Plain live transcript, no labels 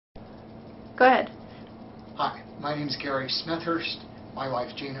Go ahead. Hi, my name is Gary Smethurst. My wife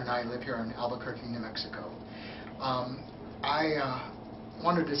Jane and I live here in Albuquerque, New Mexico. I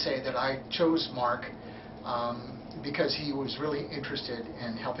wanted to say that I chose Mark because he was really interested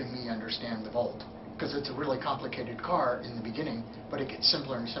in helping me understand the Volt. Because it's a really complicated car in the beginning, but it gets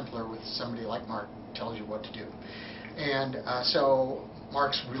simpler and simpler with somebody like Mark tells you what to do. And so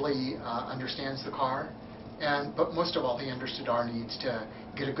Mark's really understands the car, but most of all he understood our needs to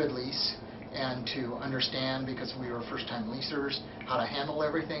get a good lease and to understand, because we were first-time leasers, how to handle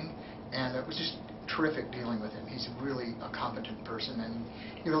everything. And it was just terrific dealing with him. He's really a competent person, and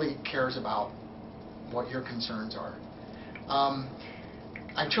he really cares about what your concerns are.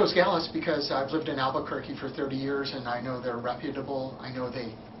 I chose Gallus because I've lived in Albuquerque for 30 years, and I know they're reputable. I know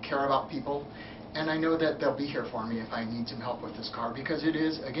they care about people, and I know that they'll be here for me if I need some help with this car, because it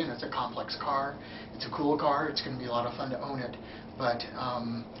is, again, it's a complex car. It's a cool car. It's going to be a lot of fun to own it, but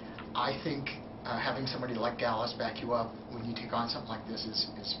I think having somebody like Gallus back you up when you take on something like this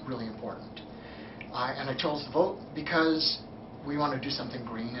is really important. And I chose the Volt because we want to do something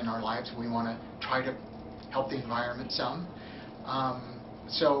green in our lives. We want to try to help the environment some.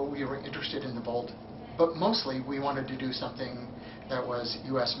 So we were interested in the Volt, but mostly we wanted to do something that was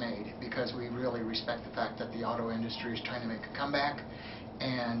U.S. made, because we really respect the fact that the auto industry is trying to make a comeback,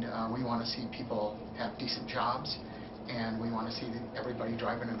 and we want to see people have decent jobs, and we want to see everybody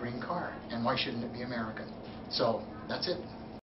driving a green car, and why shouldn't it be American? So that's it.